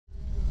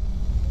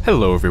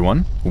Hello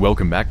everyone,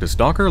 welcome back to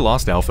S.T.A.L.K.E.R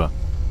Lost Alpha.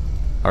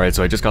 Alright,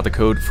 so I just got the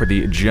code for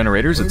the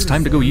generators, it's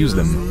time to go use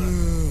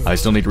them. I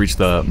still need to reach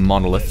the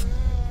monolith,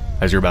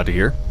 as you're about to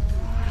hear.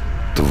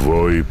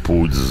 Твой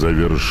путь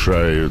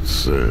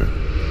завершается.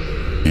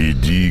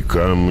 Иди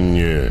ко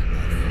мне.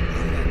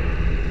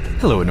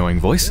 Hello annoying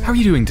voice, how are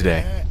you doing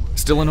today?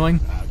 Still annoying?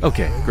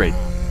 Okay, great.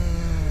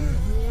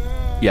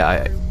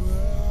 Yeah,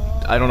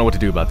 I don't know what to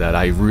do about that,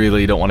 I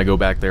really don't want to go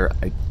back there.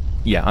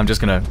 Yeah, I'm just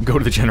gonna go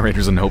to the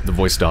generators and hope the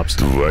voice stops.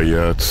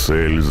 Твоя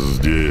цель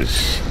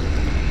здесь.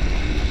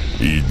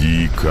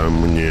 Иди ко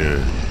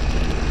мне.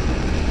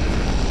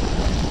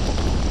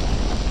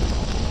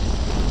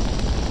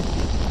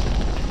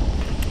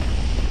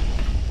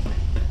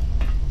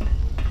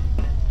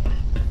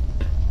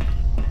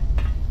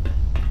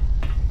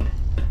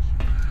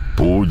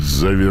 Путь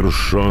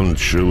завершен,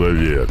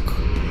 человек.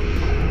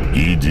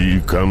 Иди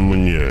ко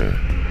мне.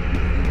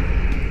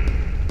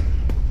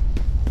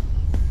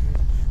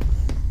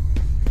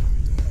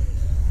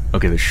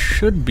 Okay, this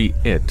should be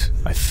it,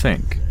 I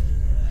think.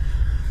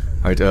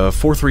 Alright,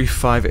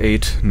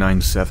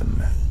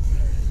 435897.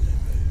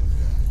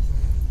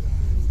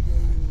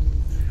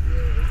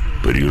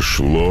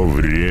 Пришло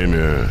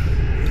время.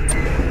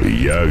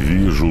 Я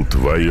вижу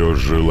твое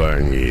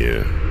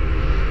желание.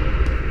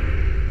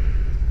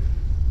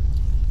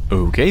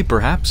 Okay,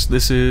 perhaps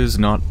this is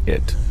not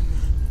it.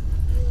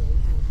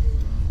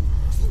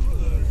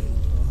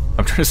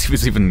 I'm trying to see if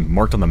it's even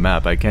marked on the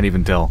map, I can't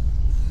even tell.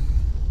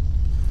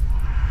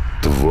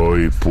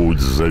 Твой путь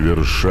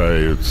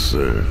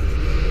завершается.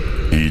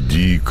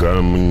 Иди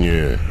ко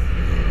мне.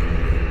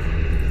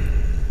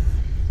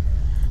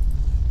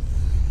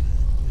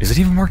 Is it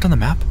even marked on the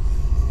map?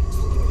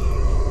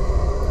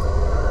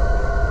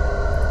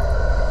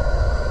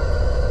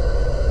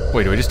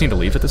 Wait, do I just need to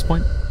leave at this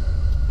point?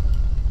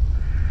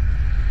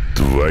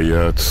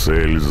 Твоя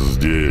цель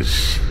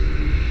здесь.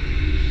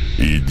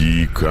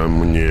 Иди ко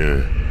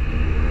мне.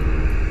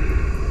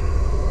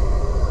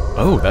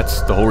 Oh,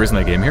 that's the whole reason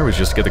I came here, was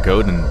just to get the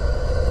code and...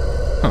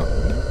 Huh.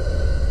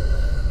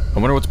 I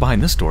wonder what's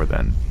behind this door,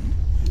 then.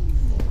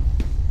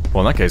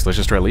 Well, in that case, let's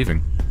just try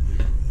leaving.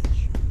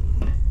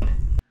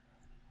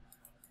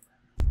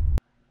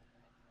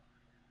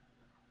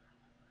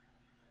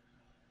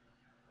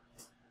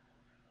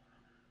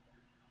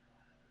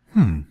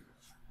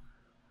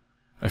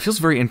 It feels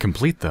very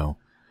incomplete, though.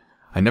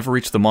 I never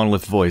reached the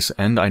monolith voice,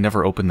 and I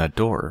never opened that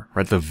door,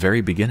 right at the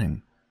very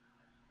beginning.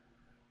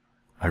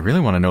 I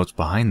really want to know what's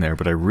behind there,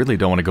 but I really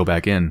don't want to go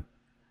back in.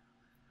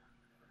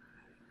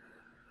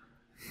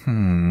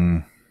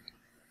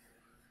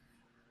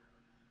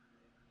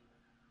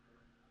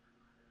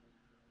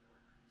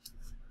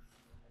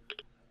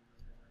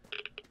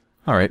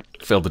 Alright,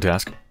 failed the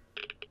task.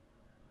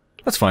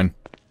 That's fine.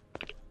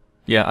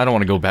 Yeah, I don't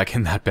want to go back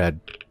in that bad.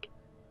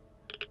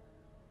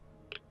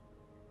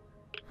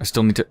 I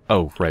still need to...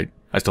 Oh, right.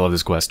 I still have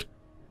this quest.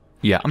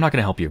 Yeah, I'm not going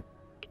to help you.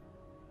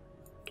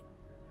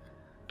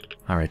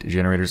 Alright,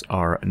 generators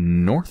are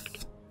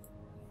north.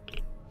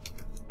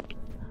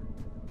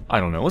 I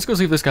don't know. Let's go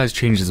see if this guy's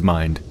changed his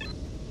mind.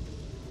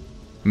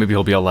 Maybe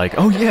he'll be all like,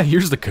 oh yeah,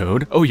 here's the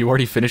code. Oh, you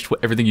already finished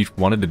everything you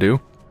wanted to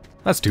do?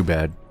 That's too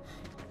bad.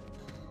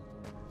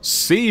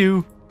 See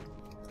you!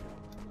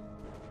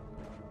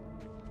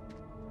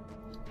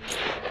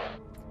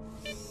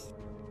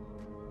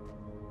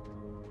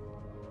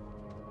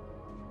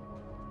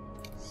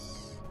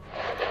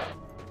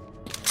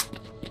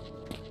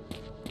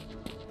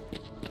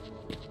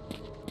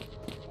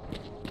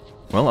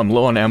 Well, I'm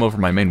low on ammo for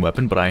my main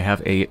weapon, but I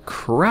have a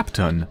crap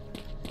ton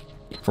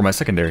for my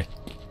secondary.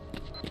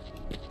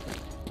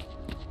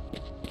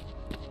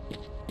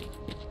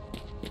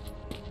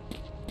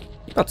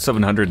 About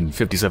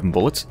 757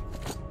 bullets.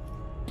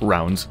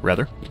 Rounds,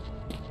 rather.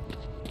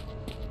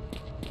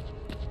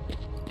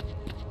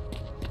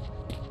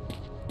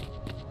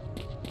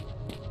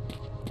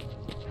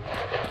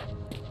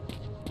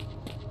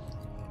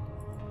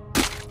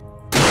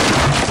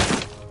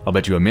 I'll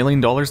bet you $1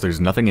 million there's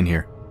nothing in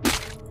here.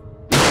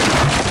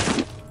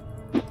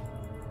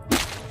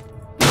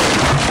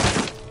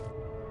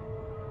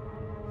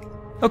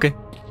 Okay,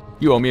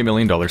 you owe me $1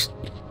 million.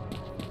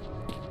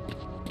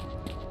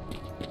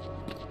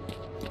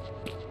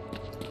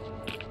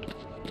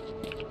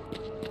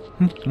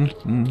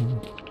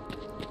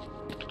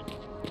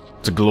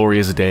 It's a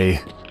glorious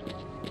day.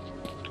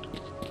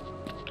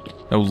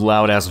 No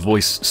loud-ass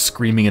voice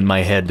screaming in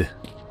my head.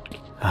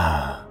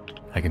 Ah,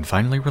 I can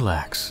finally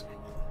relax.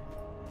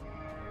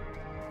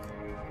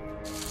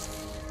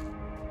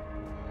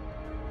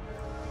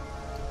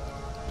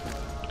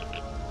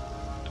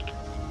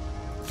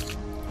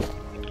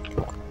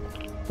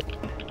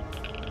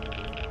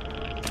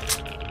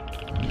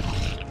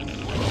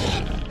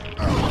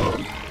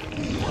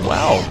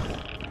 Wow.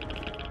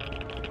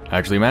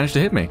 Actually managed to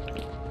hit me.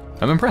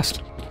 I'm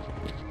impressed.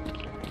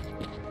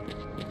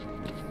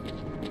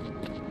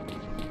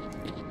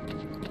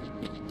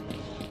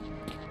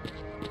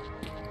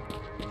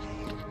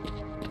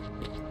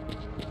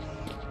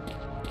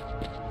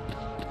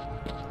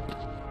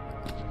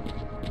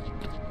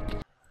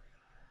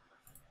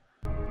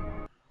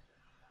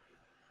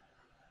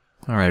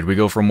 Alright, we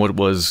go from what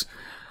was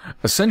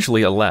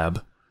essentially a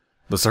lab.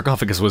 The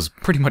sarcophagus was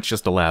pretty much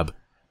just a lab.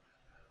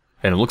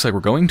 And it looks like we're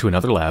going to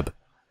another lab.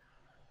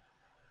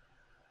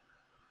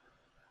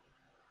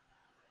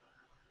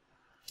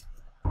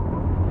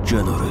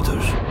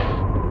 Generators.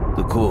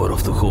 The core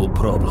of the whole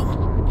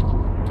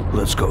problem.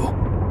 Let's go.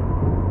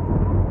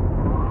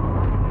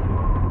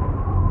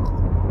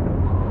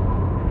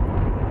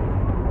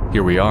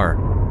 Here we are.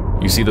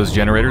 You see those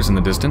generators in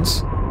the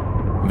distance?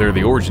 They're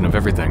the origin of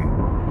everything.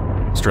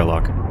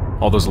 S.T.A.L.K.E.R,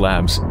 all those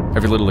labs,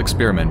 every little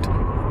experiment,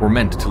 were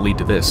meant to lead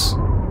to this.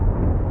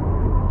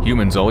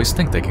 Humans always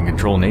think they can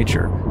control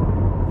nature,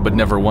 but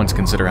never once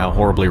consider how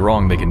horribly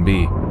wrong they can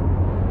be.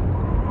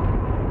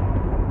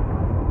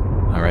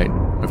 Alright,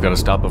 we've got to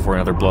stop before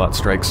another blowout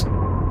strikes.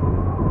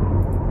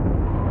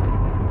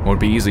 Won't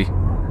be easy.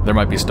 There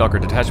might be stalker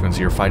detachments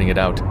here fighting it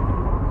out.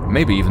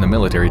 Maybe even the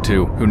military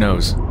too, who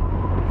knows.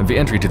 The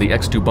entry to the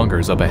X2 bunker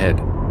is up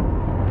ahead.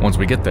 Once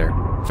we get there,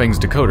 Feng's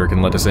decoder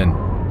can let us in.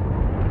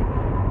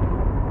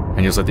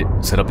 And you'll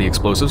set up the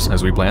explosives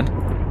as we planned?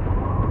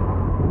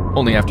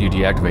 Only after you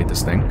deactivate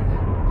this thing,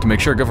 to make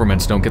sure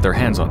governments don't get their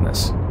hands on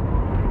this.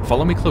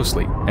 Follow me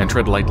closely, and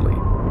tread lightly.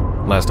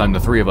 Last time the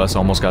three of us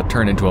almost got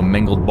turned into a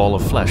mangled ball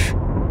of flesh.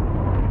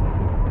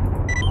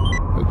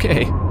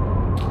 Okay.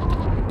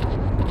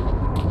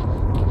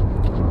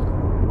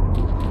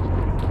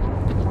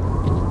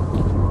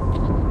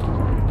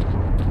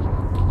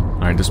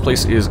 Alright, this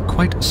place is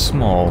quite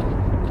small.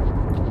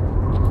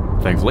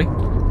 Thankfully.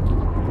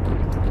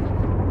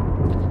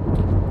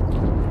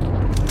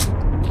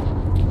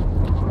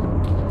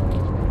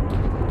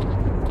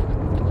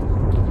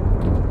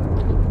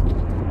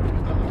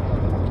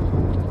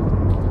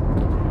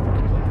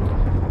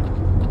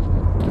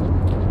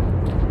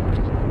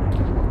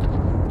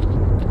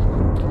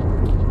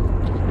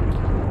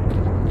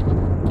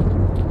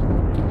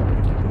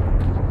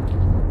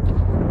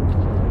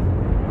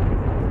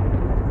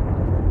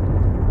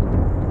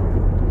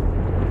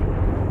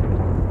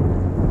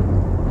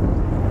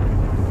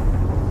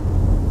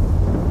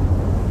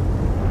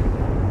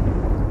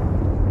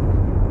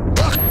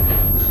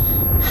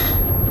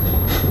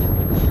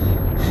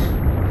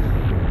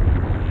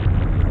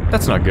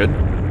 That's not good.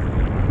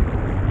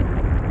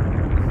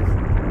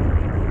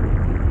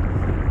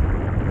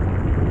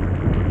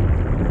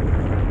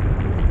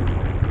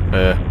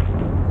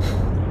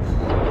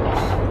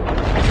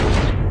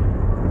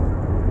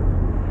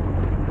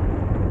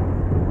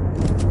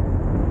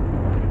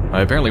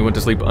 I apparently went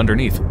to sleep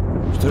underneath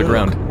the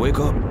ground. Wake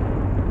up.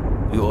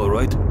 You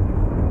alright?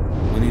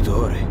 We need to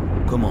hurry.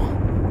 Come on.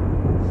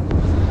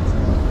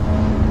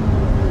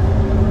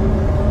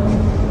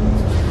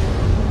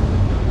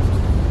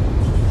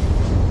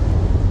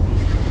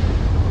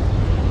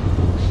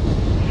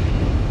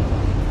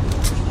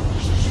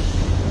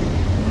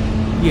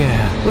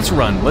 Yeah, let's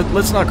run.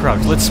 Let's not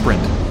crouch. Let's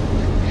sprint.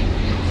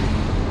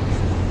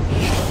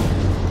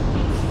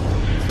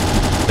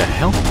 The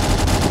hell?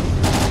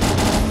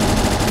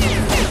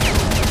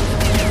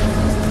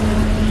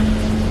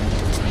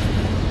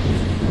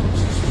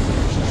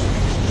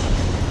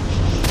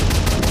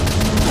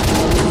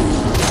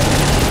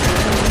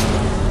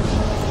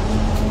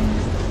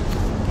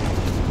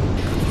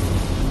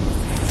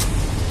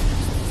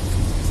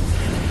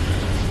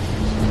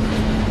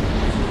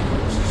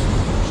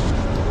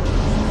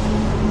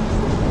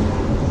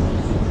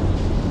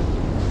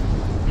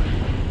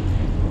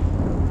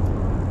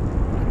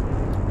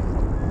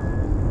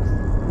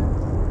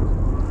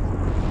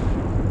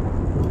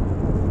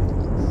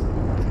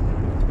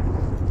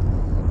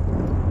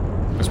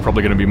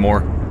 Probably going to be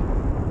more.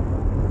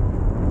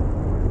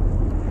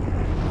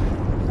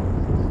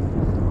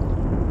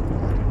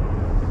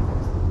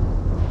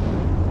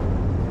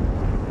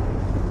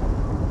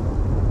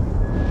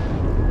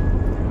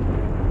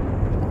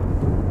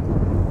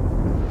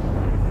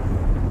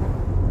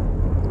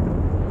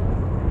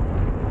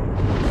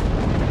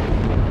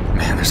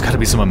 Man, there's got to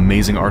be some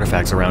amazing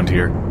artifacts around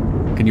here.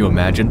 Can you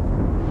imagine?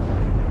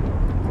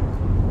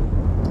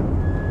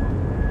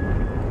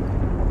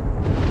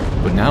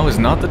 But now is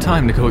not the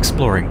time to go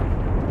exploring.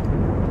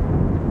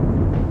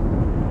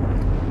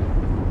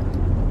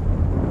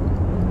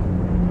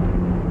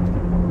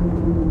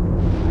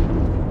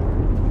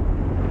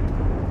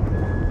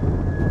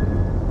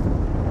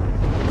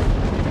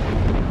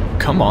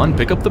 Come on,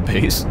 pick up the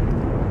pace.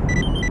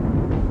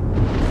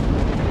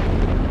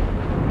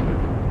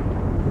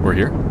 We're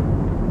here?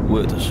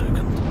 Wait a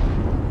second.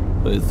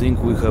 I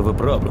think we have a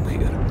problem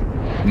here.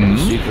 Mm-hmm. The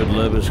secret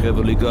lab is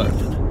heavily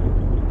guarded.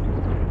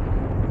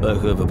 I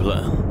have a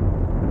plan.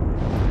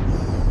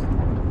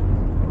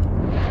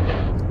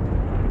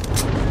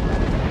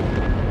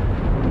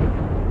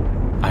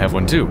 I have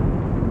one too.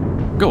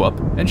 Go up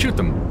and shoot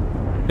them.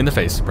 In the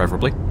face,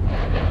 preferably.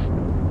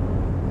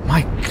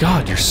 My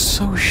god, you're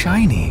so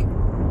shiny.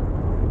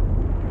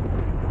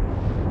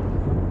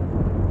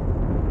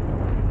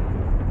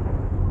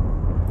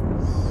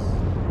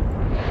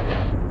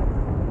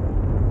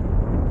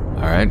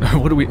 Alright,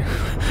 what do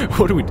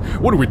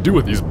we do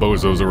with these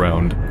bozos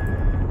around?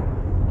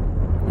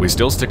 We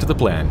still stick to the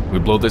plan. We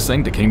blow this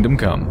thing to kingdom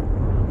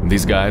come.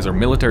 These guys are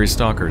military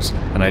stalkers,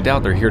 and I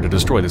doubt they're here to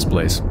destroy this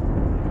place.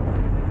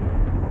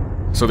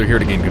 So they're here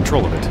to gain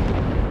control of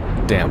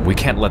it. Damn, we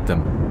can't let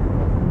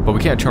them. But we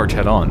can't charge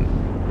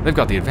head-on. They've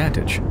got the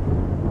advantage.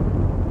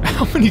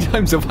 How many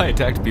times have I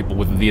attacked people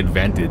with the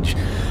advantage?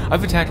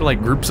 I've attacked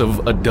like groups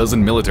of a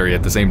dozen military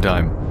at the same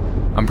time.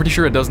 I'm pretty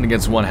sure a dozen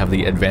against one have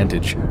the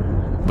advantage.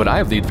 But I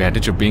have the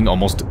advantage of being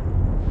almost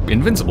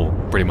invincible,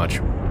 pretty much.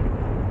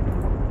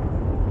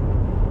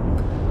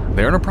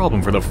 They aren't a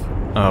problem for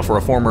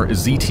a former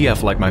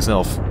ZTF like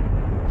myself.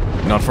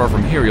 Not far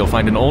from here, you'll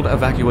find an old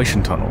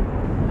evacuation tunnel.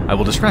 I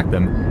will distract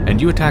them, and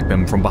you attack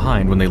them from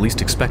behind when they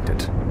least expect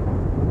it.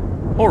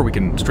 Or we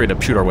can straight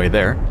up shoot our way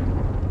there.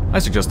 I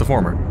suggest the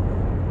former.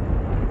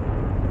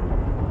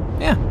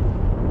 Yeah.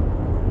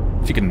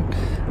 If you can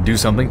do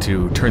something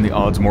to turn the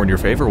odds more in your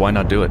favor, why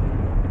not do it?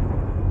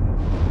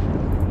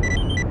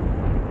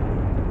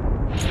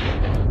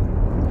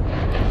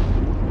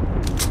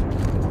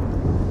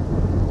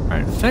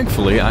 Alright,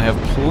 thankfully I have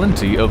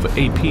plenty of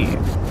AP.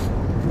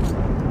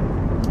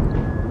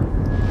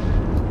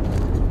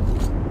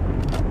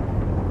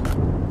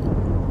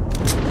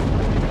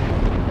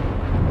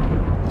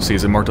 See,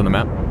 is it marked on the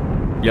map?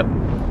 Yep.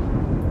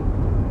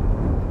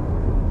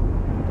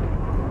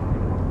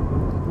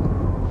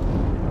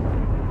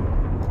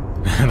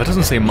 That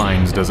doesn't say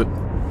mines, does it?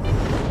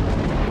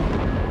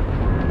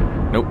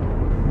 Nope.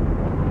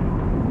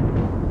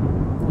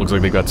 Looks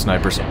like they got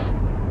snipers.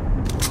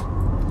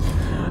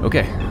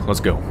 Okay,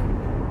 let's go.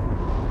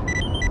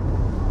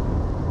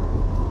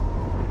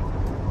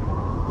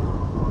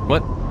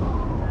 What?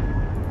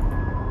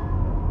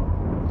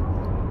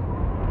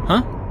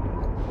 Huh?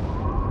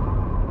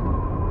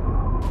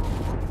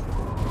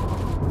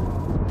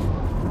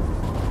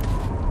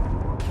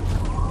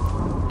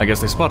 I guess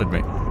they spotted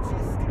me.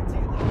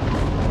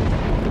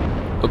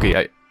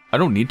 Okay, I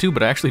don't need to,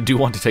 but I actually do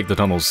want to take the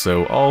tunnels,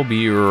 so I'll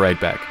be right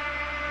back.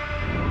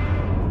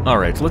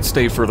 Alright, let's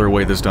stay further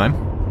away this time.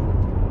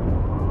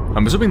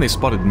 I'm assuming they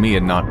spotted me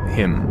and not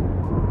him.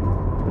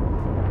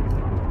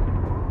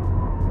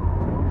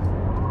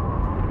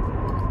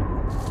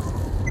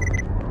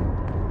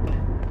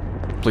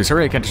 Please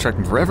hurry, I can't distract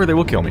them forever, they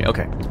will kill me.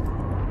 Okay.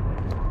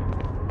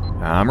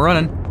 I'm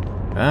running.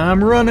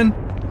 I'm running.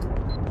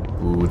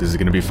 Ooh, this is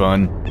gonna be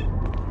fun.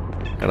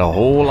 Got a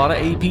whole lot of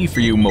AP for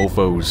you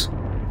mofos.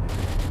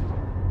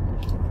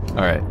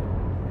 Alright.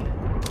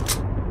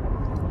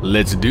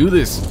 Let's do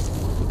this.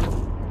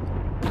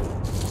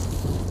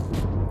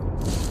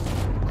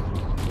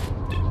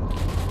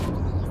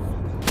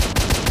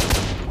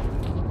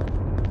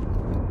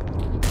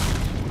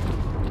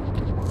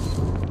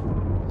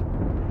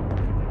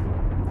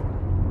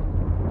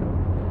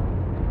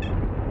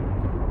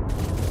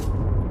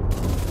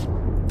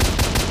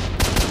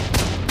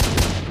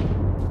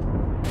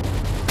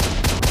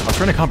 I was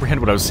trying to comprehend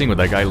what I was seeing with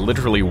that guy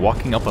literally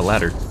walking up a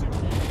ladder.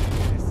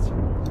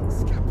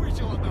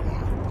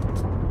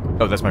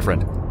 Oh, that's my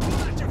friend.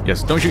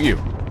 Yes, don't shoot you.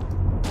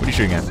 What are you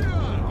shooting at?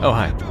 Oh,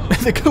 hi.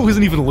 That guy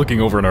wasn't even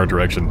looking over in our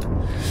direction.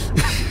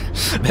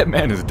 That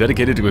man is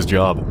dedicated to his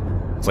job.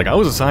 It's like, I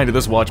was assigned to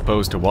this watch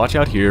post to watch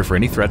out here for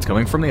any threats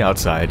coming from the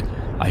outside.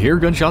 I hear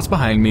gunshots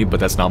behind me, but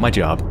that's not my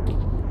job.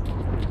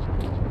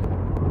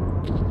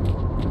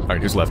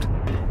 Alright, who's left?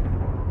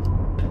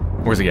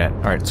 Where's he at?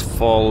 Alright, let's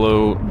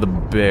follow the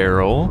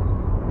barrel.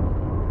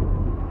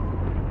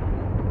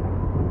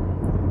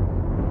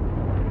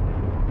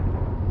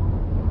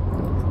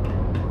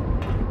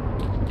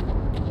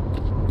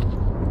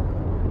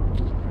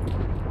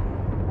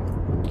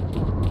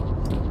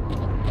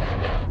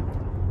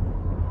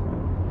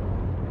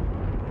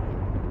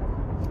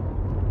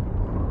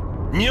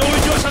 Не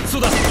уйдешь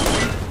отсюда!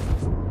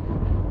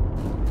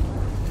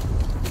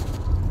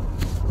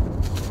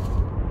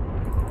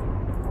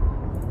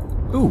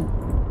 Ooh,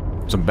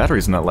 some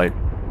batteries in that light.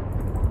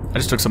 I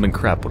just took something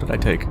crap. What did I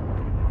take?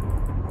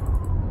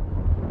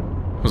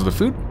 Was it the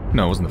food?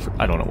 No, it wasn't the food.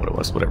 I don't know what it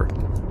was. Whatever.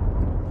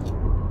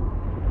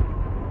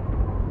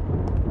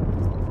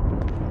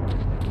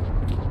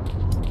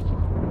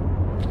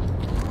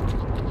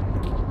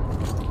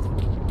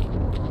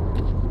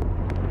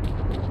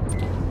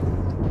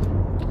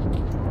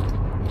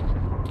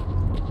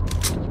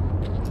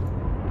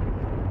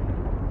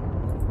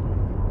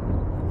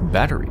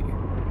 Battery.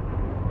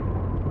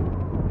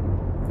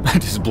 I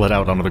just bled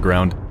out onto the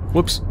ground.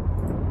 Whoops.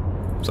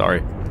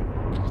 Sorry.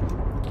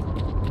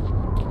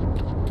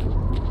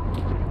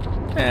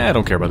 I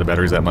don't care about the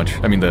batteries that much.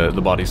 I mean, the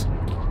bodies.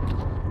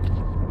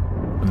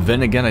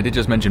 Then again, I did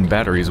just mention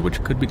batteries,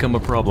 which could become a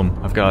problem.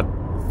 I've got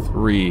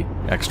 3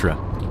 extra.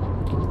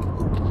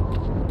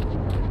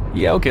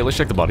 Yeah, okay, let's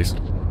check the bodies.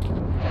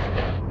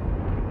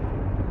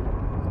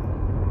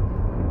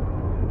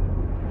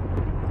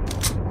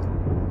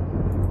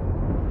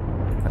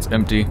 That's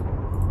empty.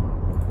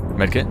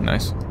 Medkit,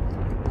 nice.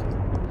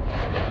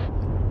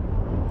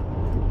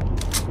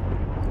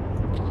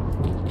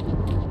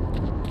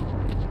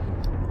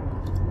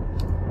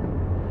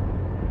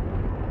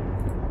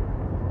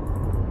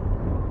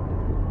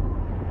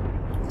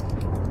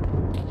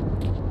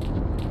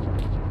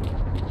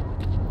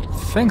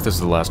 think this is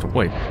the last one.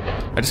 Wait,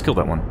 I just killed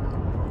that one.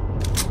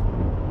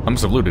 I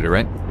must have looted it,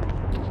 right?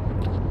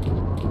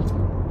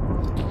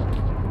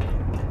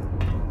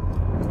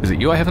 Is it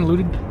you I haven't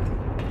looted?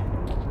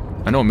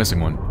 I know I'm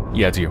missing one.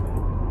 Yeah, it's you.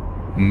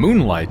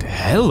 Moonlight,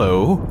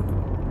 hello!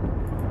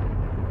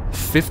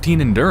 15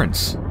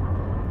 endurance.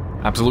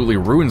 Absolutely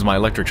ruins my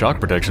electric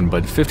shock protection,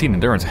 but 15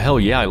 endurance, hell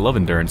yeah, I love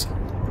endurance.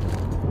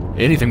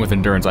 Anything with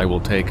endurance I will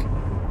take.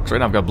 Because right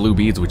now I've got blue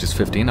beads, which is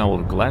 15. I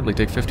will gladly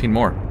take 15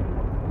 more.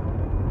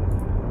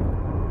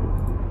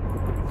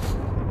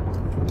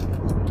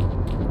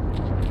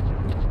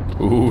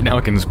 Ooh, now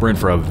I can sprint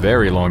for a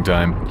very long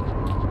time.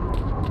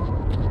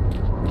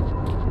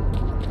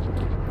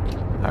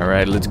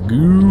 Alright, let's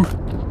go.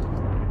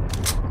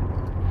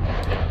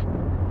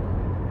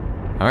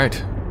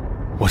 Alright.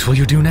 What will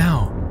you do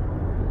now?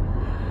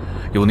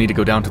 You will need to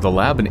go down to the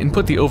lab and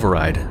input the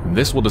override.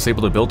 This will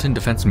disable the built-in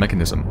defense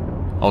mechanism.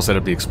 I'll set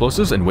up the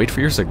explosives and wait for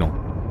your signal.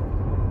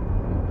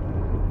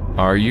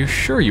 Are you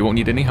sure you won't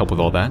need any help with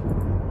all that?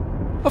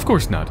 Of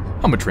course not.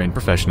 I'm a trained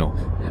professional.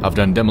 I've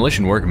done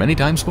demolition work many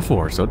times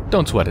before, so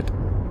don't sweat it.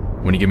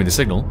 When you give me the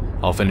signal,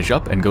 I'll finish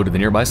up and go to the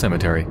nearby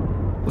cemetery.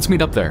 Let's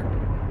meet up there.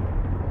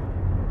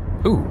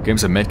 Ooh, gave me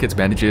some medkits,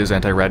 bandages,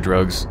 anti-rad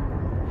drugs,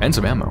 and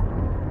some ammo.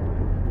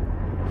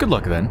 Good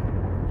luck then,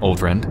 old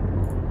friend.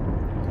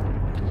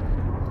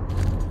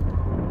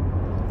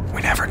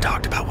 We never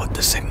talked about what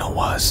the signal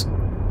was.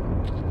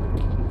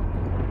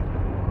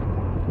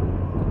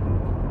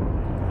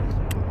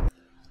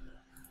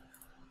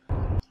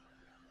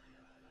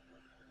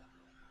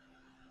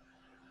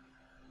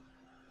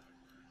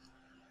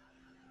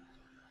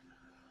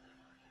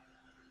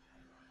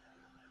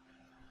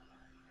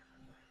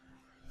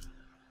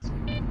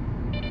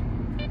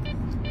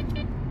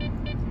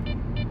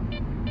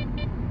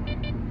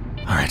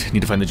 Alright,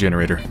 need to find the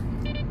generator,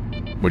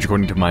 which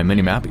according to my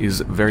minimap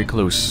is very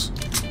close.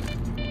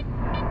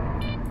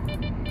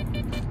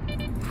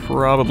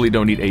 Probably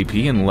don't need AP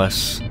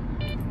unless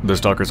the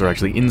stalkers are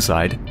actually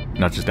inside,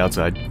 not just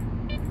outside.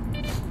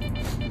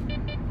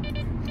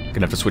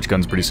 Gonna have to switch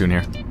guns pretty soon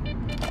here.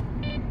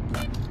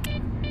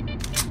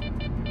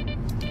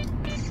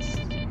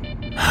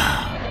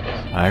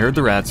 I heard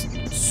the rats.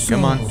 So,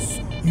 come on.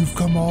 You've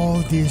come all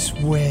this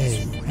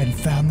way and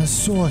found the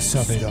source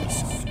of it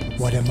all.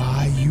 What am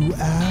I, you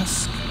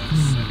ask?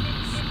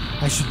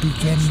 I should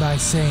begin by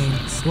saying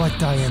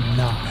what I am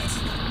not.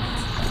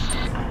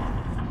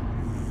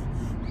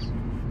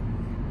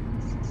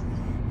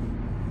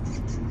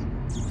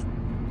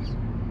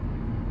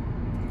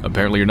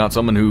 Apparently you're not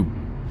someone who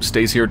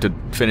stays here to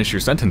finish your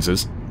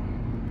sentences.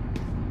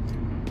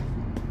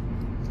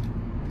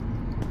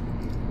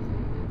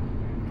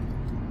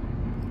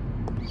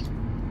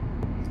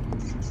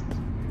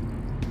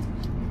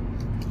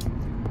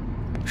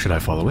 Should I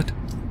follow it?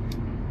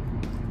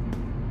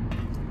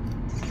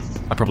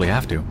 I probably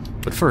have to.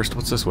 But first,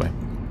 what's this way?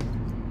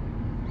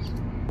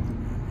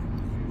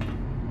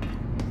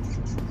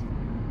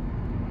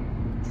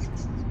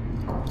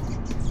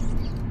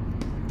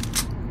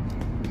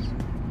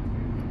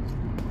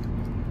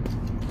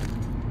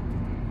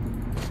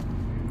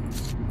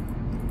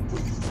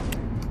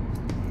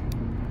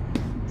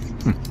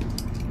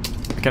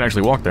 I can't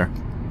actually walk there.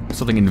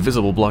 Something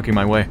invisible blocking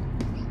my way.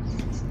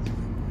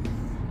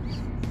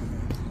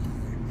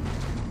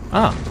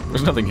 Ah,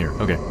 there's nothing here.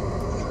 Okay.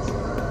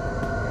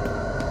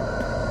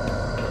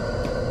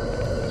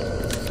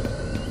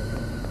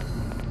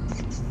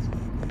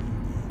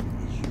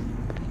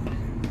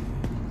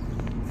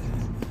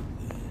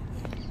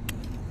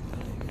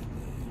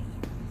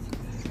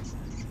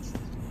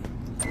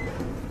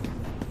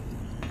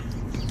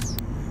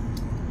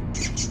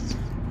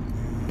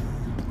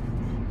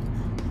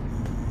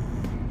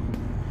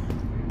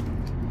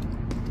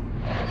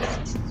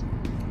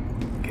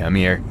 Come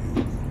here.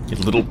 You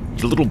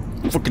little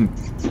fucking...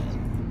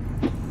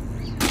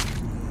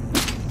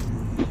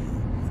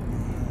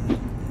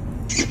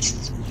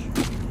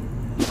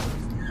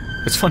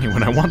 It's funny,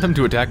 when I want them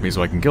to attack me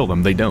so I can kill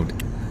them, they don't.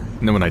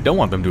 And then when I don't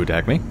want them to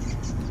attack me,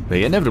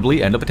 they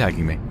inevitably end up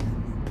attacking me.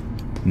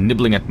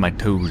 Nibbling at my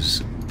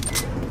toes.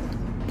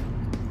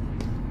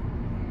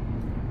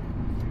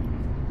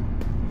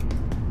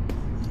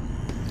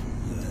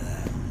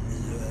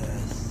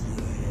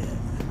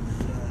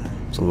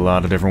 There's a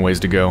lot of different ways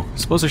to go.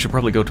 Suppose I should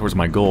probably go towards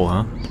my goal,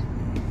 huh?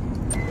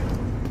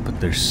 But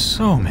there's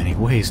so many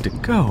ways to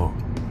go.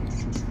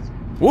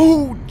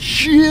 Whoa,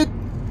 shit!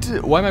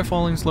 Why am I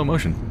falling in slow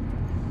motion?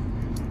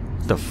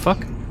 What the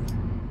fuck?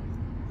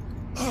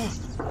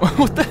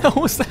 What the hell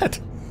was that?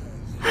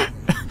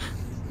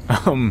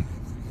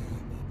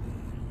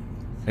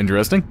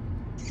 Interesting.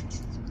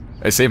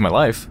 I saved my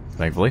life,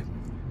 thankfully.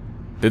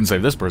 Didn't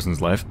save this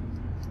person's life.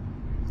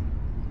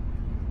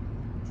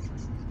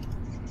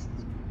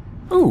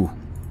 Ooh.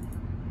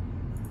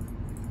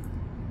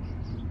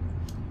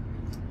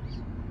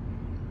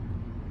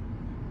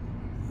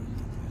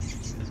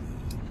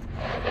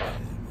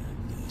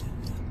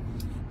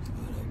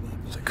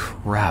 Holy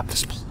crap,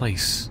 this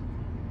place.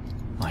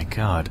 My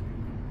god.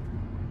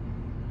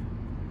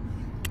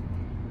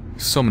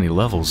 So many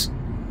levels.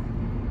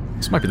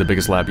 This might be the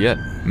biggest lab yet.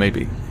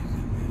 Maybe.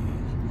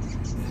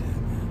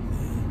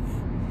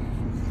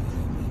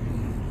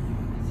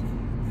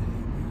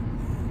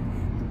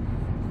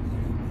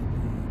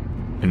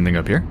 Anything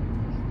up here?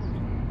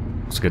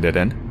 Looks like a dead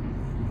end.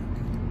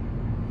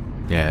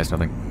 Yeah, it's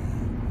nothing.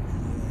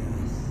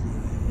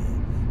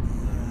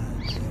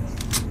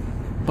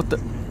 What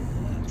the?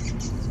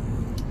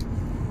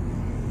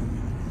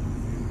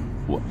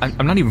 Well,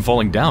 I'm not even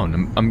falling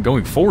down. I'm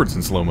going forwards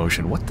in slow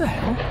motion. What the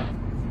hell?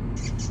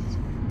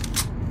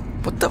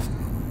 What the?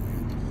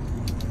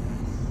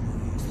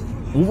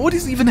 What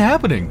is even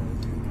happening?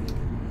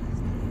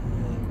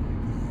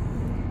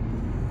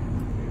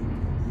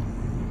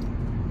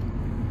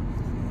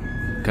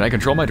 Can I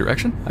control my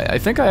direction? I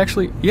think I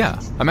actually... Yeah,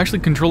 I'm actually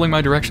controlling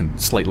my direction,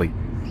 slightly.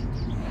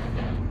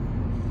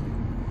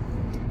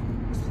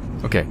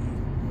 Okay.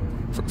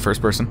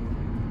 First person.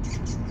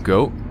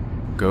 Go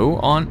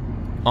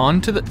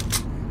on to the...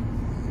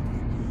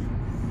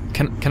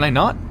 Can I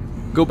not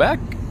go back?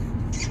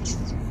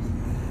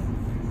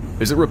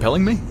 Is it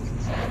repelling me?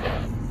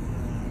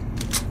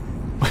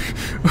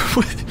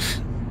 What?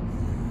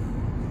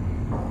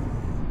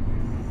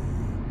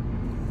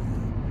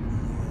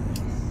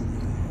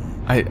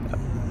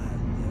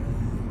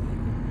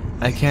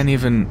 I can't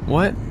even...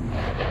 What?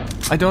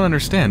 I don't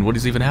understand what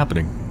is even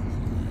happening.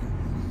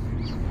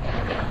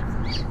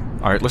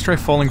 Alright, let's try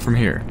falling from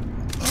here.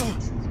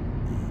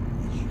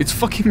 It's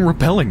fucking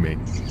repelling me.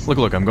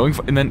 Look, I'm going...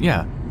 And then,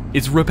 yeah.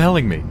 It's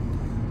repelling me.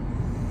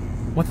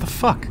 What the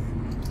fuck?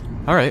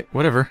 Alright,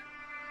 whatever.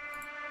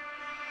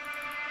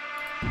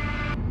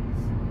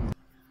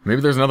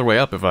 Maybe there's another way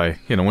up if I,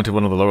 you know, went to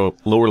one of the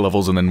lower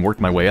levels and then worked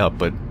my way up,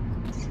 but...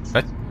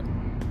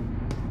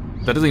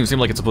 That doesn't even seem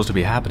like it's supposed to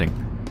be happening.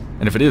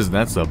 And if it is,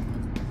 that's the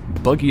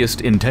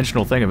buggiest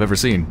intentional thing I've ever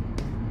seen.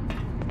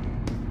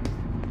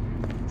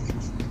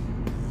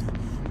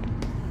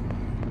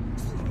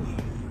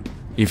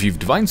 If you've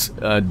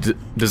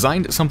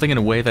designed something in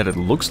a way that it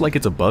looks like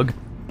it's a bug,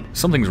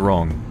 something's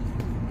wrong.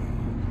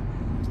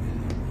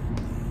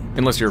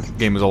 Unless your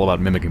game is all about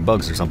mimicking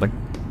bugs or something.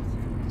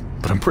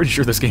 But I'm pretty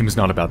sure this game is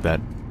not about that.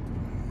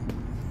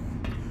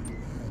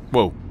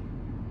 Whoa.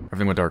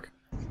 Everything went dark.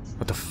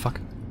 What the fuck?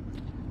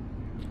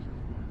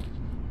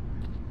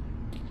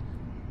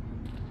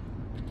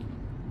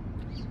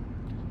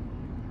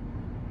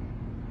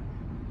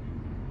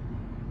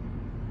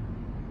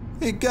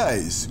 Hey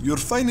guys, you're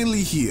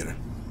finally here.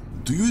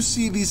 Do you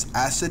see these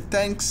acid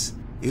tanks?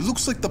 It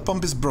looks like the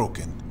pump is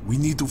broken. We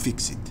need to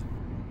fix it.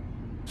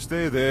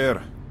 Stay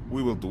there.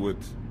 We will do it.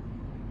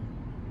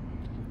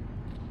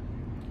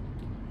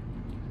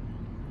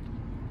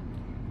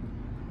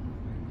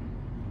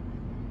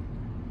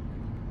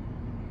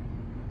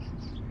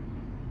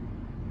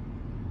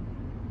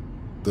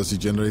 Does the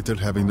generator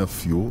have enough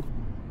fuel?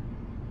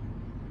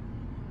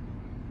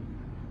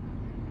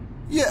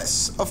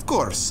 Yes, of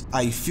course.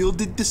 I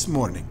filled it this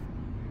morning.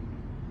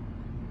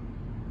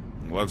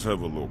 Let's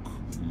have a look.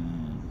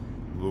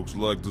 Looks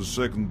like the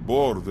second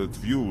board that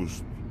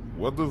fused.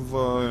 What if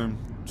I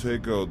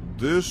take out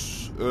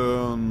this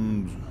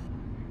and...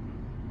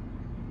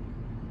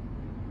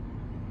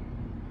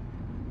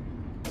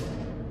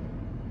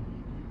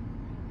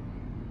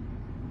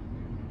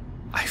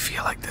 I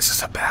feel like this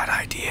is a bad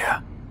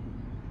idea.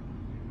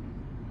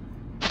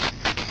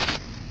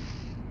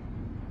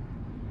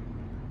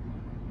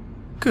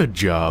 Good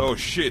job. Oh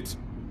shit.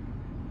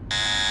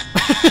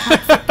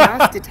 Toxic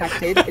gas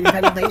detected in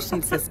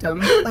ventilation system,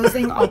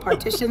 closing all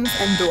partitions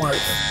and doors.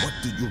 What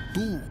did you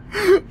do?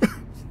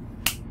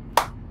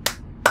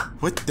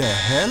 What the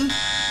hell?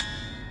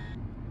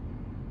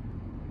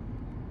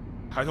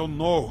 I don't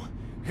know.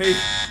 Hey,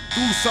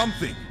 do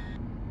something.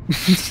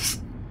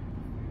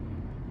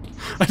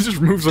 I just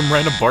removed some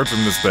random parts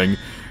from this thing,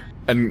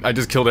 and I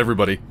just killed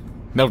everybody.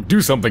 Now do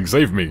something,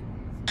 save me.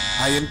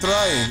 I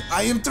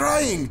am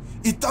trying!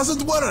 It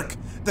doesn't work!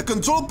 The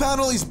control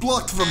panel is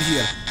blocked from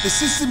here. The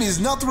system is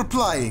not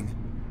replying.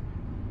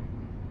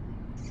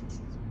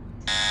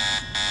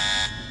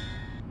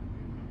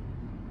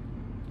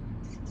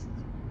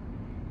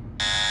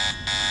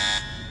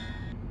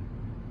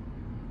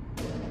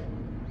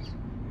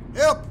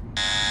 Help!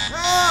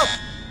 Help!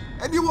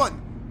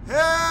 Anyone!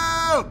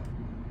 Help!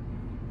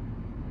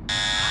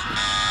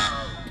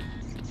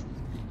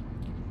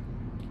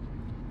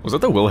 Was that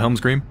the Wilhelm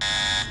scream?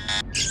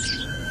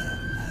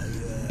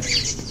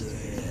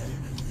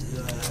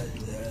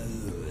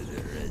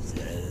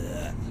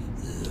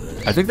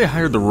 I think they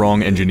hired the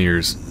wrong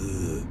engineers.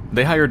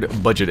 They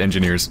hired budget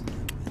engineers.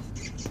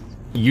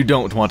 You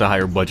don't want to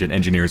hire budget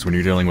engineers when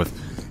you're dealing with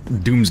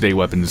doomsday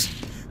weapons.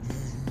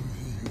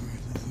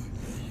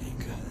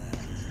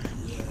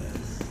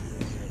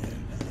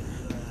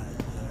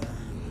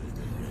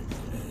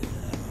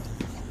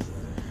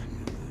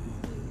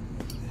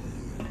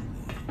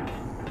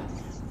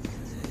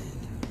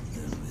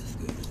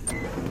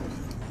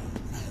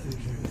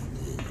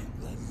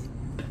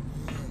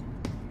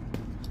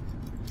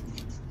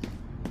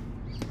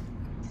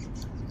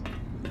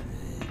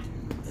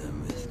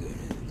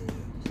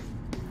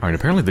 Alright,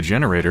 apparently the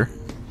generator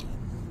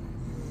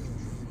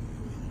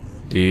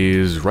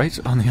is right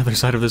on the other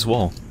side of this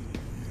wall.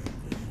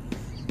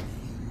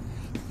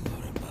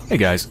 Hey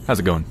guys, how's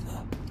it going?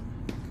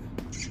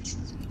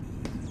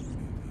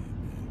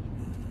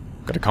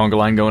 Got a conga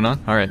line going on?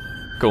 Alright,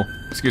 cool.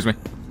 Excuse me.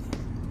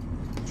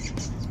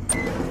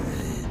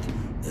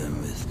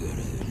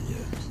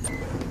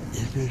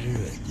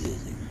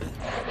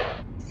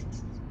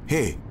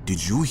 Hey,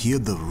 did you hear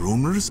the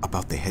rumors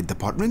about the head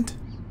department?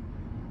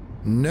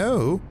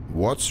 No,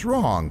 what's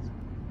wrong?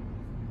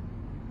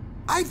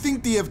 I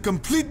think they have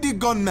completely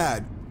gone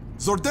mad.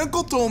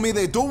 Zordenko told me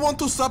they don't want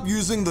to stop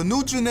using the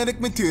new genetic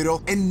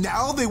material, and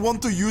now they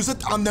want to use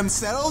it on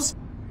themselves?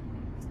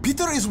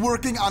 Peter is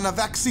working on a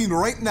vaccine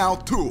right now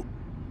too,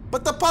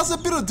 but the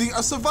possibility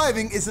of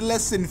surviving is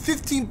less than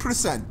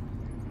 15%.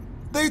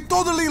 They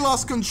totally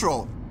lost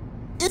control.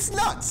 It's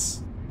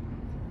nuts!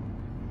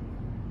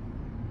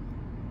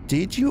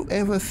 Did you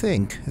ever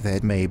think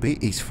that maybe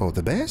it's for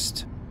the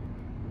best?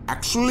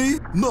 Actually,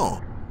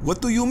 no.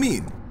 What do you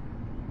mean?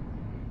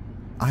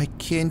 I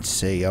can't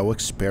say our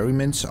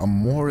experiments are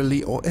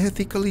morally or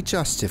ethically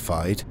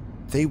justified.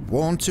 They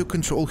want to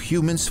control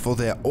humans for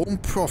their own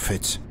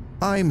profit.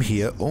 I'm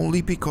here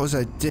only because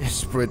I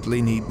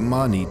desperately need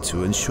money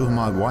to ensure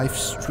my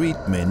wife's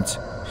treatment.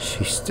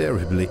 She's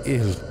terribly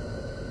ill.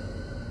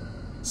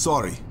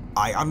 Sorry,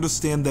 I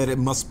understand that it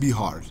must be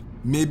hard.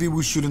 Maybe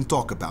we shouldn't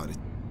talk about it.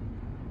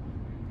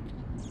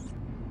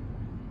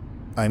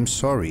 I'm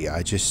sorry,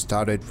 I just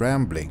started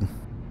rambling.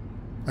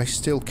 I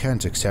still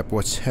can't accept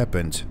what's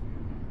happened.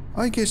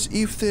 I guess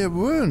if they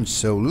weren't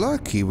so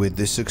lucky with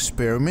this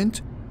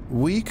experiment,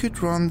 we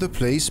could run the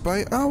place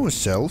by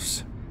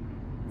ourselves.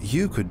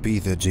 You could be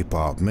the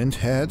department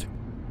head,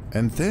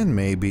 and then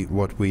maybe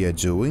what we are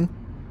doing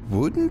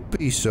wouldn't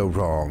be so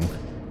wrong.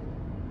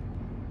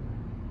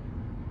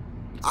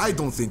 I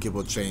don't think it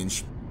will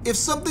change. If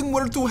something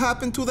were to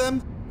happen to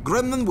them,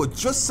 Gremlin would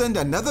just send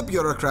another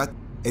bureaucrat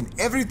and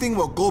everything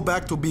will go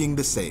back to being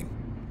the same.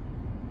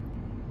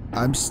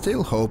 I'm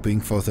still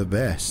hoping for the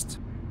best.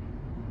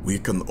 We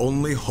can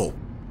only hope.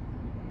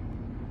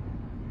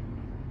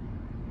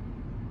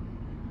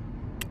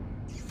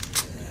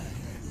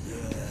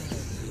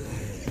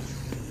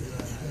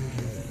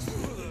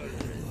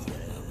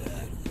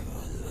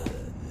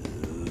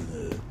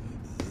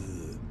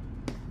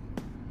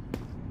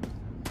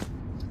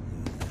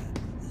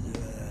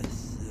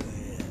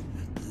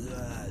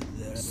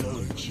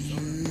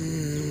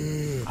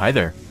 Hi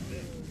there.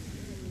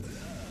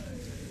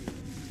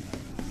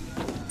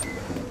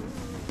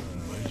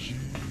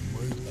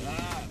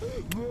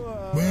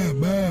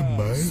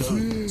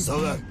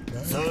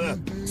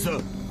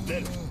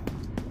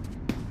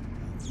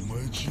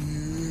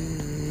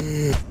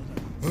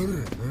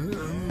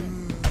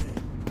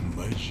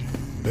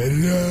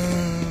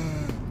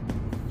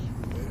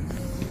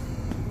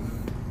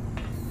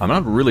 I'm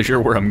not really sure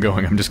where I'm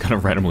going, I'm just kind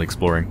of randomly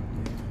exploring.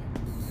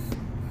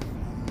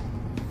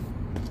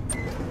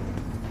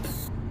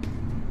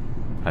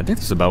 I think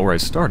this is about where I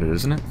started,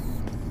 isn't it?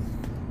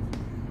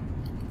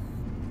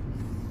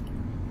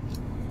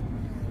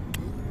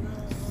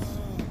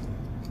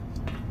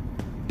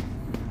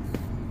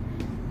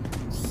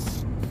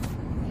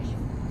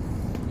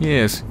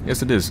 Yes,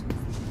 yes it is.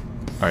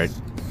 Alright.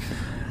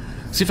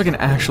 See if I can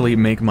actually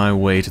make my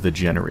way to the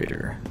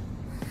generator.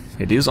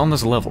 It is on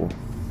this level.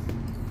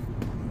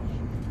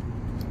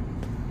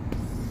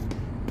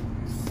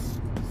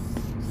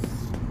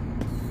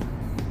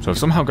 So I've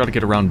somehow got to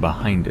get around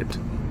behind it.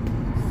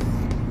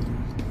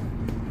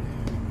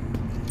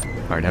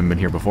 Alright, haven't been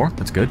here before.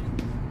 That's good.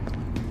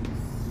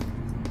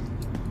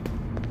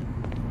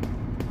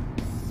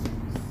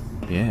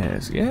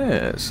 Yes,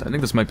 yes. I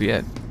think this might be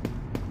it.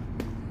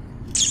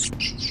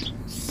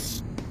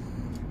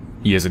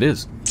 Yes, it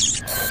is.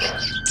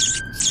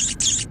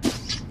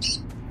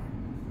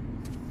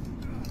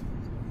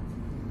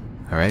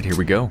 Alright, here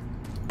we go.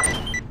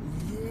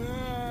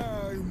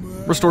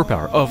 Restore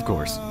power, of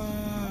course.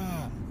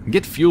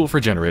 Get fuel for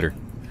generator.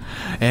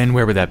 And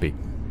where would that be?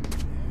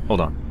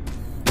 Hold on.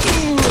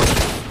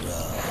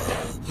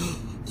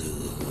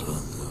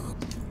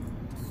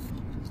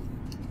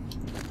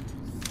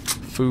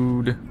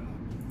 Food.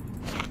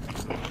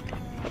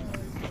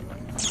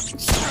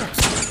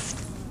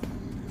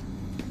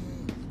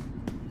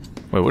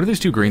 Wait, what are these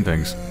two green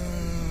things?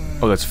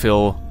 Oh, that's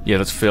fill. Yeah,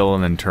 that's fill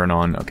and then turn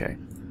on. Okay.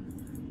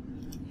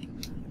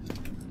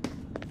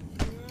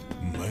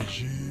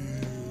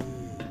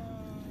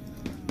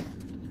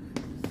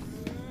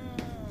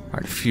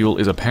 Alright, fuel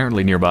is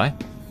apparently nearby.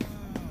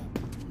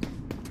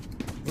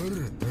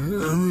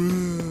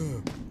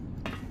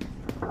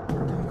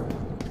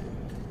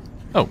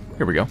 Oh,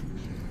 here we go.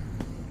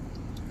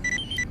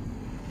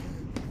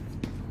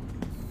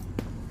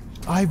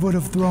 I would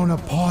have thrown a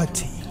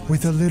party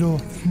with a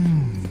little,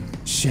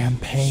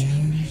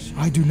 champagne.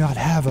 I do not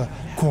have a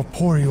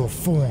corporeal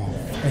form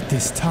at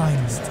this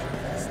time.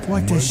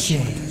 What a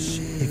shame.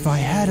 If I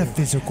had a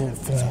physical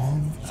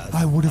form,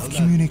 I would have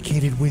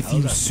communicated with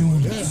you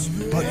sooner,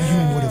 but you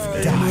would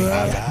have died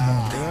at that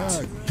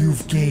moment.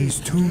 You've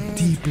gazed too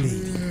deeply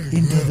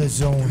into the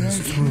zone's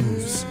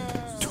truths.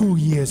 2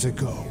 years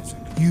ago,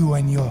 you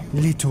and your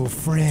little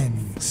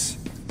friends,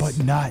 but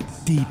not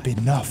deep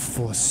enough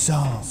for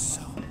some.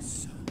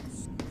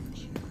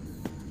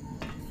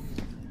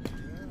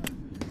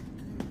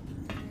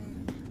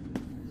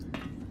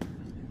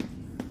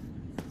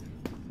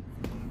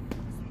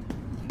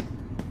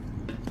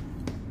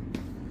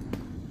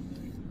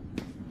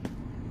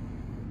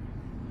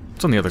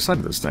 It's on the other side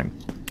of this thing.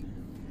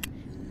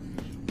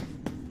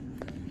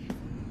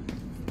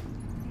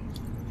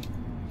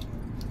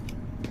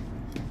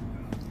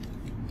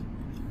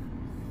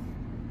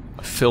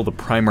 Fill the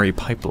primary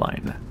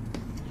pipeline.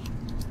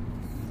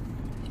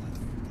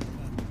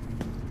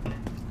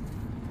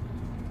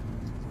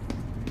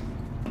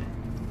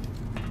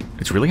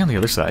 It's really on the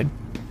other side?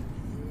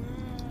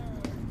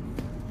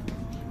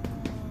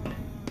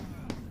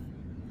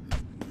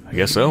 I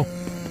guess so.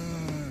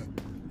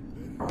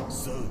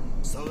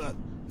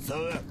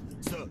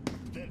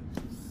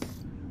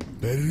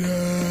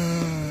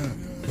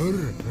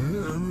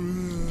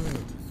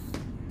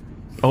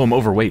 Oh, I'm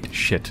overweight.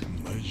 Shit.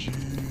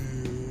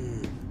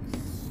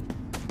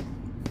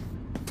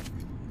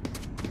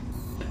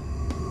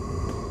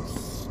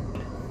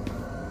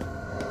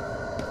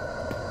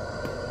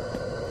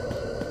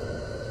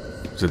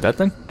 Is it that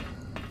thing?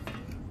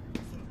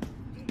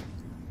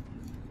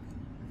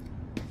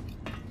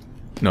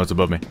 No, it's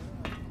above me.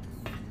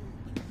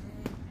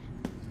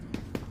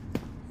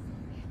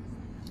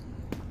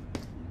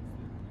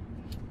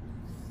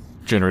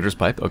 Generator's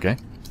pipe, okay.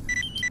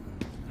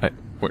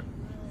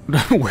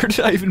 Where did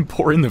I even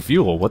pour in the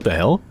fuel? What the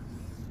hell?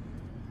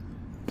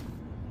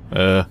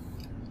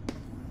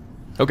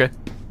 Okay.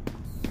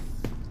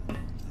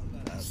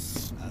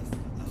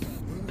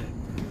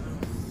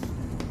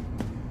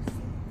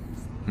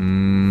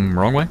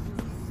 Wrong way?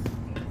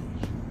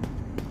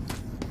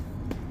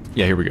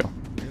 Yeah, here we go.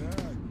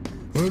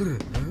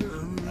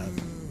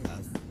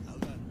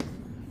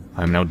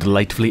 I'm now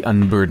delightfully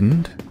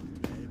unburdened.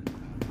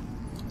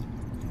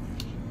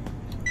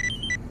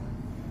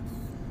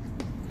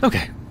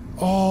 Okay.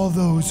 All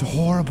those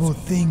horrible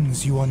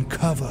things you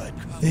uncovered,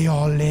 they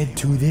all led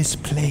to this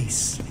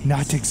place.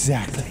 Not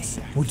exactly.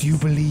 Would you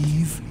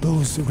believe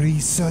those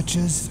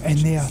researchers and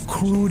their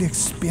crude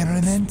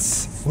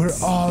experiments were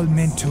all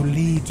meant to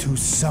lead to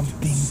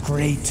something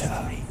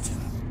greater?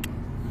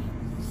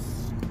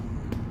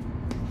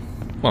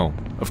 Well,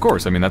 of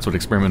course. I mean, that's what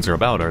experiments are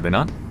about, are they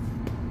not?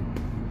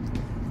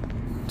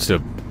 It's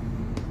to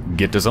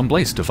get to some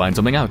place, to find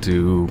something out,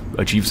 to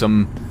achieve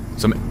some,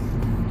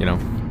 you know,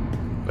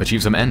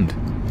 achieve some end.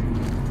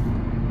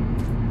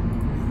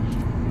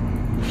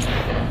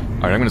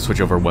 Alright, I'm gonna switch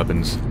over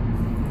weapons.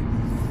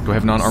 Do I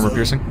have non-armor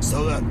piercing?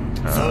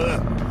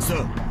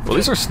 Well,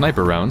 these are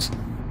sniper rounds.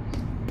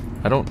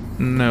 I don't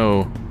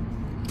know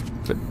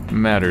if it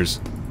matters.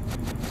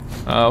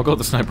 I'll go with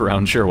the sniper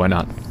round, sure, why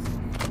not?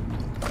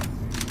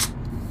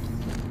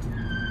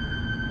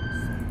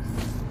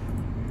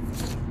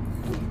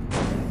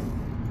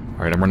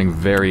 Alright, I'm running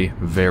very,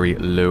 very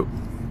low.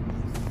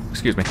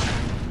 Excuse me.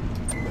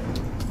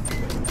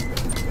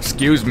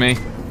 Excuse me.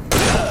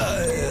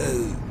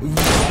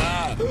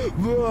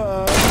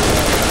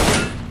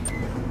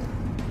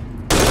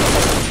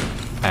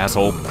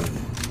 Asshole.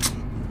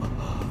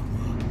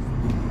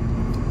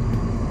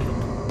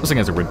 This thing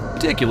has a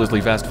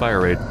ridiculously fast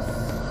fire rate.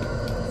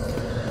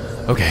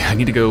 Okay, I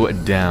need to go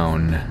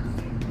down.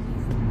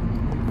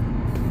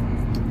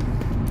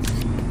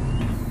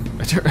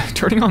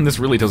 Turning on this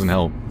really doesn't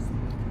help.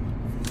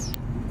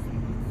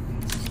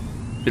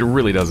 It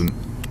really doesn't.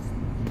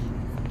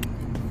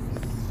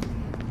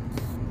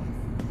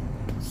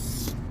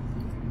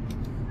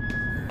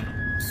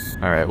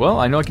 Alright, well,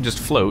 I know I can just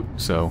float,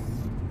 so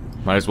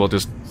might as well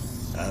just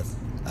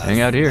hang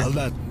out here.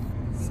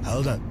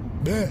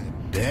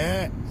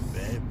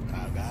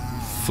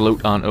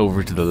 Float on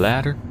over to the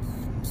ladder.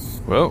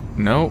 Whoa,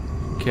 no.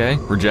 Okay,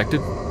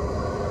 rejected.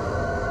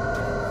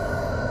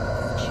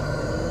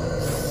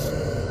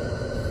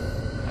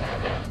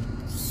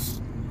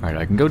 Alright,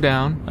 I can go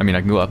down. I mean,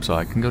 I can go up, so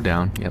I can go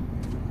down. Yep.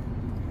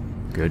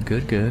 Good,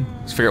 good, good.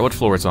 Let's figure out what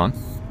floor it's on.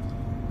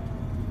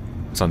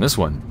 It's on this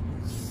one.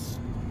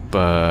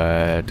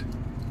 But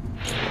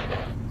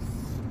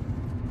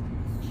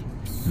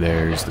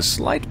there's the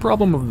slight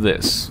problem of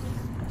this.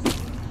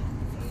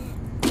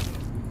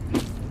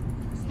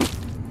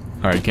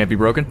 Alright, it can't be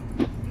broken.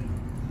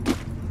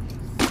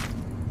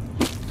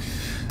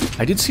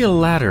 I did see a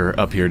ladder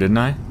up here, didn't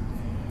I?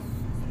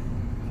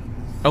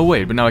 Oh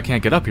wait, but now I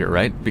can't get up here,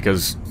 right?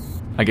 Because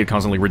I get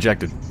constantly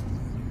rejected.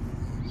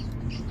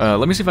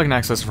 Let me see if I can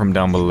access it from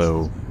down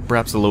below.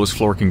 Perhaps the lowest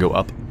floor can go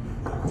up.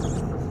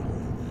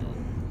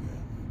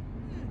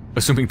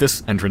 Assuming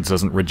this entrance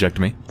doesn't reject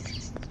me.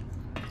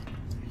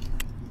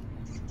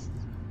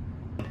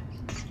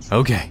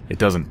 Okay, it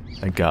doesn't.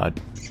 Thank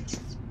God.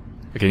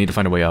 Okay, I need to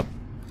find a way up.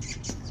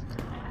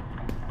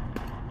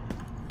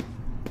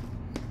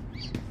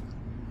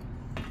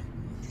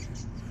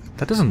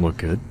 That doesn't look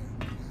good.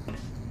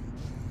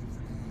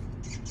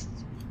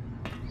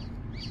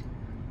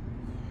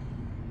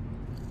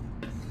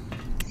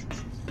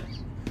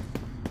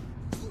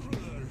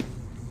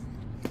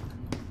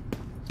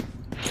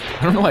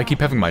 I don't know why I keep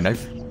having my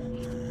knife.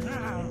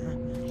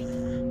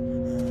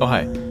 Oh,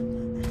 hi.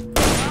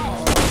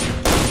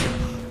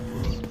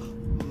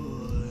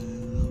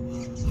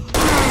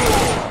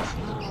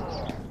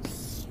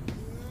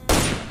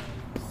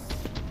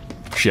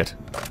 Shit.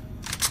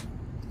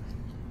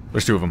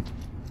 There's two of them.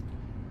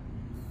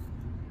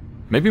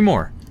 Maybe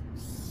more.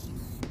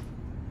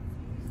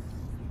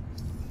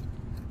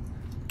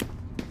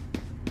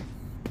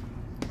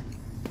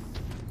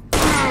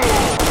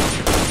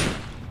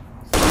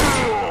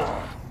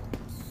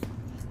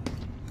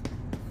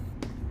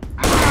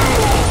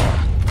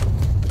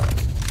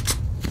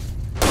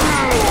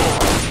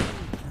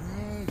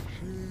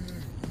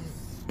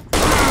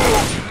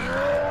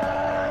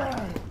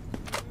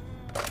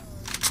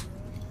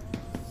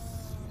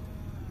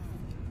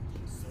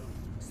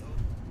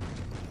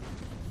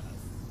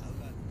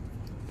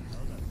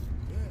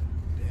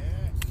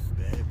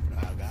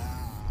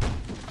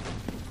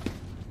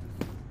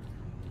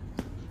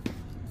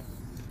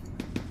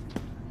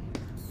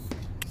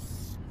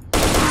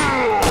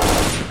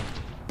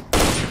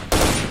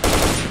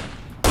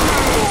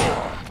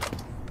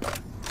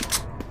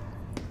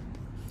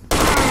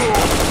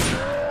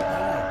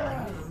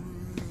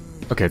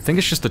 Okay, I think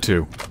it's just the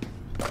two.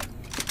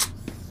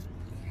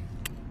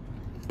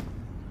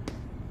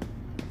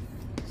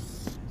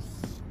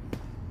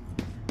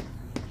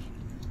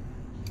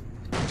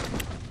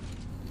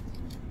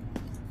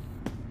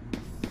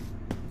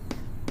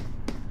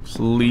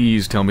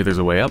 Please tell me there's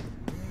a way up.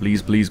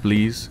 Please, please,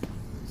 please.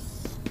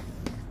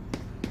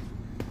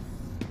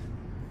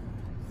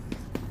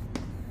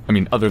 I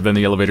mean, other than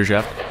the elevator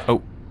shaft.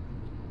 Oh.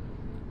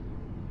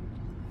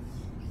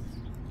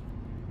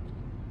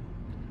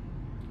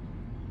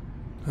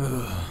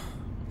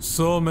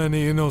 So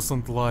many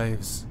innocent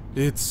lives.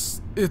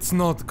 It's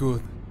not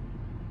good.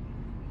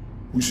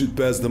 We should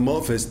pass them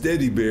off as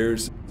teddy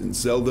bears and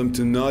sell them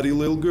to naughty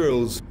little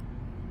girls.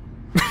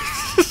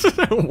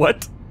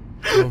 What?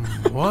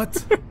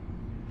 What?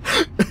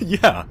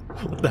 Yeah.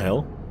 What the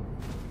hell?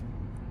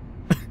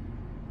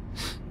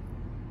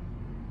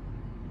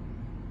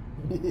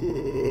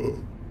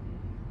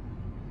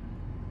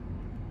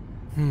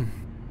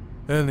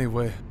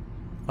 Anyway,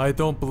 I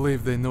don't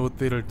believe they know what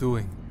they are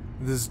doing.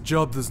 This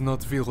job does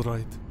not feel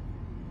right.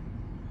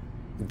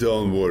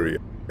 Don't worry.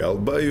 I'll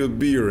buy you a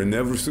beer and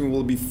everything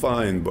will be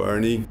fine,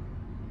 Barney.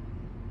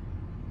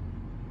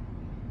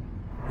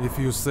 If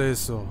you say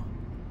so.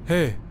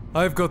 Hey,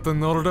 I've got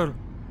an order.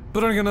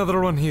 Bring another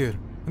one here.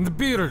 And the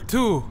beer,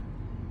 too.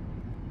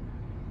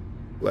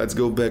 Let's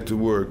go back to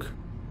work.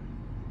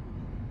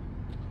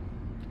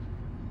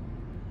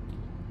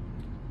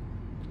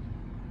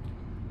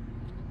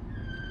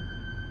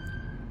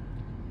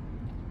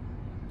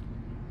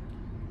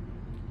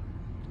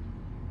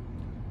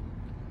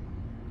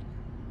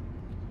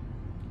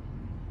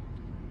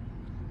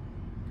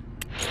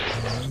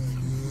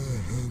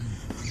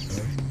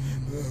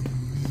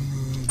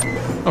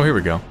 Oh, here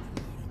we go.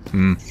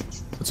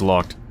 It's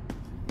locked.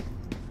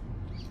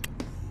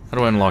 How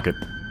do I unlock it?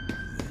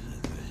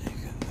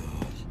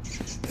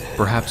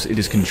 Perhaps it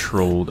is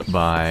controlled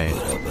by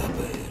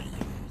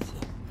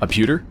a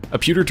pewter? A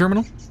pewter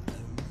terminal?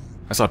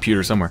 I saw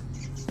pewter somewhere.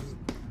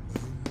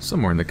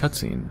 Somewhere in the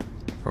cutscene.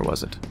 Or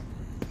was it?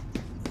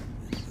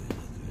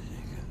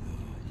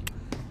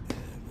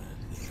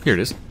 Here it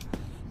is.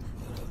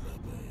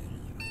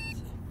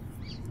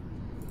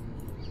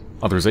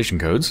 Authorization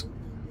codes.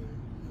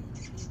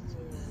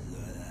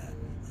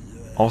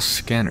 All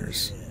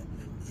scanners.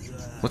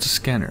 What's a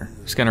scanner?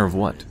 Scanner of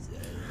what?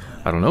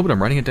 I don't know, but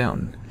I'm writing it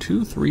down.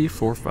 2, 3,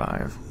 4,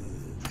 5.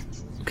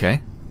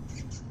 Okay.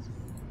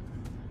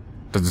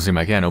 Doesn't seem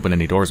I can open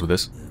any doors with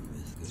this.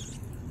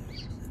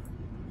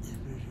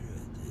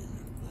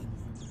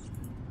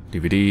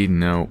 DVD,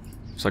 no.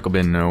 Cycle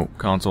bin, no.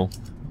 Console,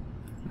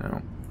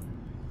 no.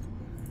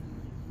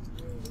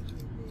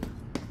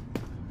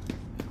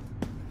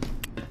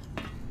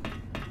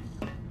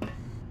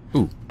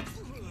 Ooh.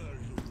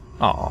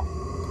 Aw.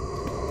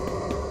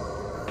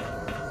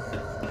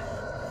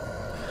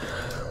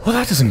 Well,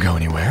 that doesn't go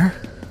anywhere.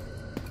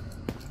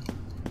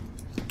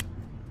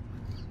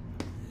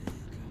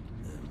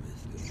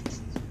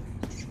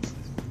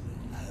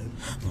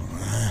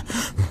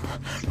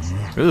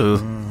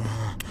 Ugh.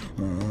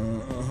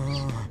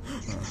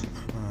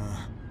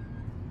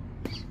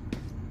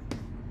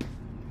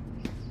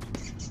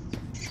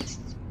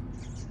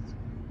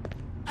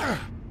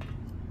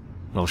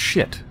 Well,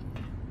 shit.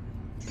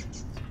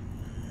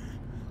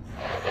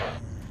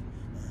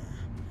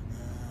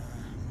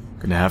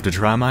 Gonna have to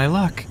try my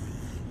luck.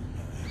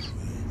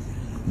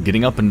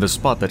 Getting up in the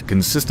spot that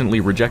consistently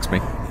rejects me.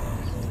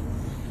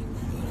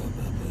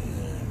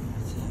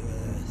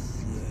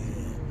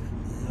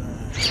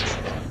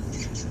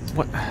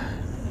 What?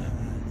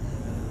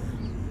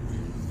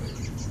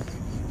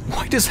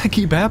 Why does that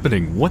keep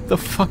happening? What the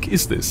fuck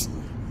is this?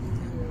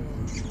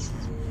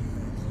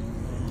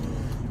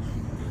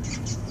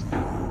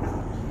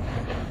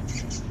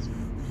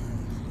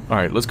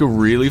 Alright, let's go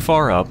really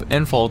far up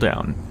and fall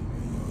down.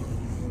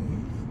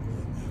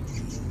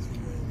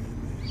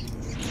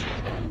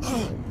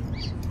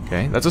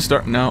 Okay, that's a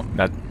start. No,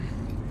 that...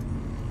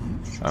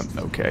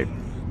 okay.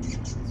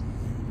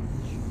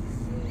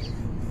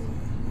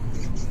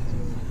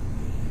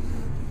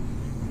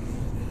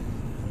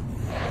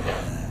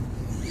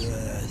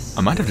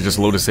 I might have to just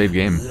load a save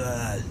game.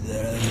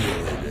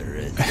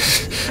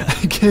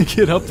 I can't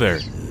get up there.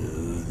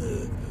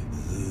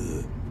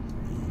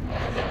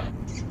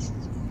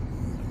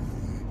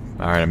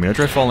 Alright, I'm gonna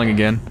try falling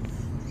again.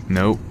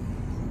 Nope.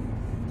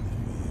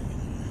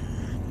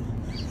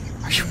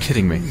 Are you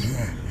kidding me?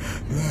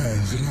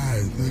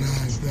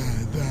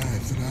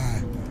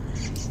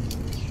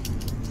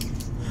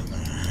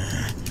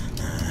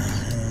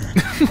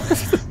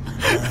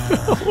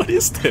 What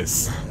is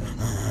this?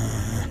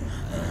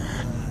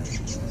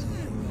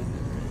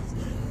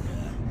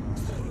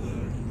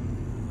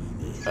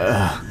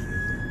 Oh!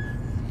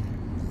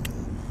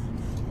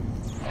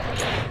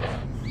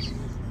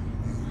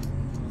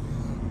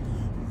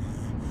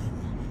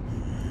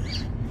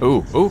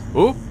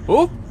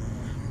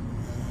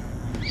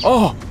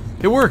 Oh!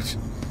 It worked!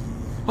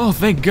 Oh,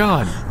 thank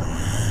God!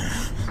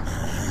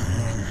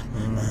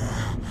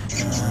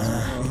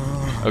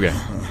 Okay.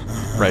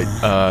 Right,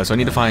 so I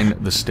need to find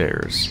the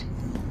stairs.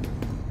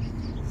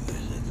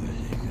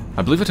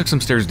 I believe I took some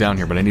stairs down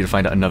here, but I need to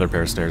find another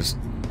pair of stairs.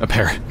 A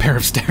pair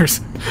of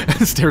stairs.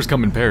 Stairs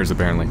come in pairs,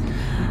 apparently.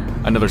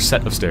 Another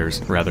set of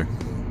stairs, rather.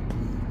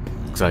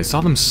 Because I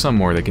saw them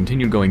somewhere, they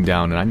continued going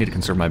down, and I need to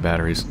conserve my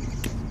batteries.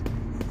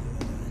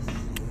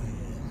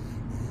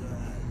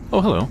 Oh,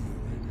 hello.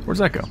 Where's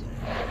that go?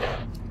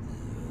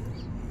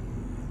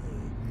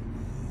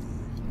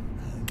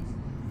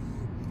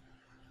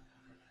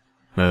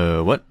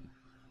 What?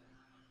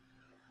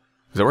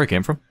 Is that where I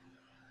came from?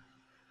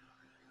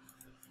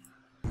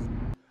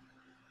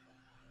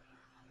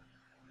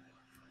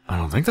 I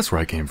don't think that's where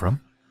I came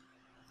from.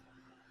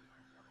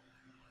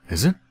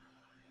 Is it?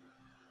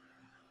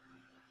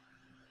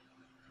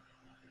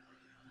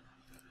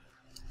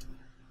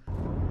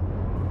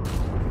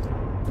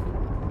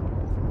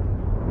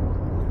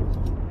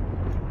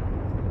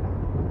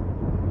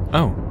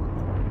 Oh.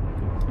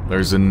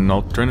 There's an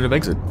alternative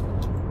exit.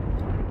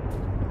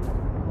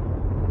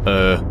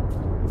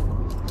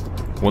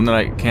 One that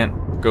I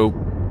can't go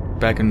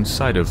back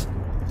inside of.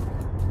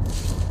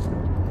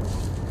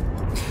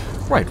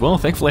 Right, well,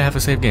 thankfully I have a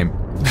save game.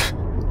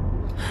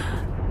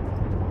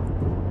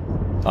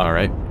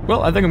 Alright,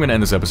 well, I think I'm going to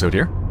end this episode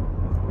here.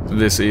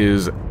 This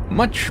is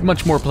much,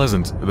 much more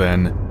pleasant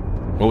than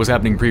what was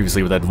happening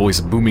previously with that voice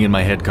booming in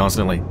my head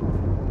constantly.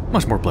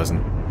 Much more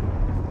pleasant.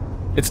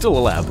 It's still a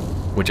lab,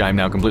 which I'm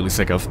now completely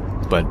sick of,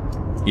 but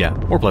yeah,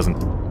 more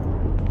pleasant.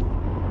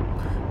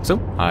 So,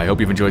 I hope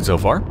you've enjoyed so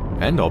far,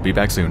 and I'll be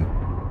back soon.